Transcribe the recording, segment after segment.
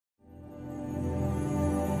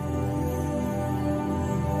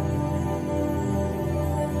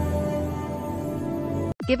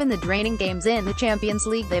Given the draining games in the Champions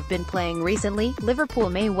League they've been playing recently, Liverpool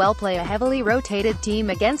may well play a heavily rotated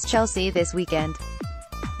team against Chelsea this weekend.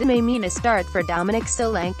 This may mean a start for Dominic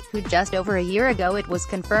Solanke, who just over a year ago it was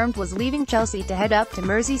confirmed was leaving Chelsea to head up to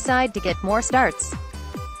Merseyside to get more starts.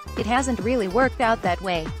 It hasn't really worked out that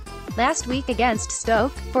way. Last week against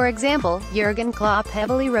Stoke, for example, Jurgen Klopp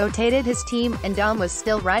heavily rotated his team, and Dom was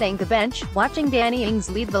still riding the bench, watching Danny Ings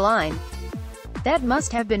lead the line. That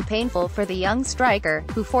must have been painful for the young striker,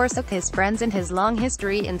 who forsook his friends and his long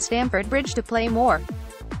history in Stamford Bridge to play more.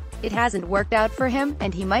 It hasn't worked out for him,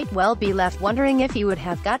 and he might well be left wondering if he would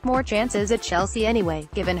have got more chances at Chelsea anyway,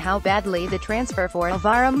 given how badly the transfer for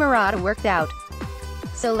Alvaro Morata worked out.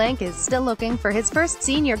 Solanke is still looking for his first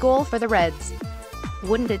senior goal for the Reds.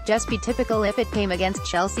 Wouldn't it just be typical if it came against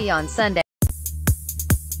Chelsea on Sunday?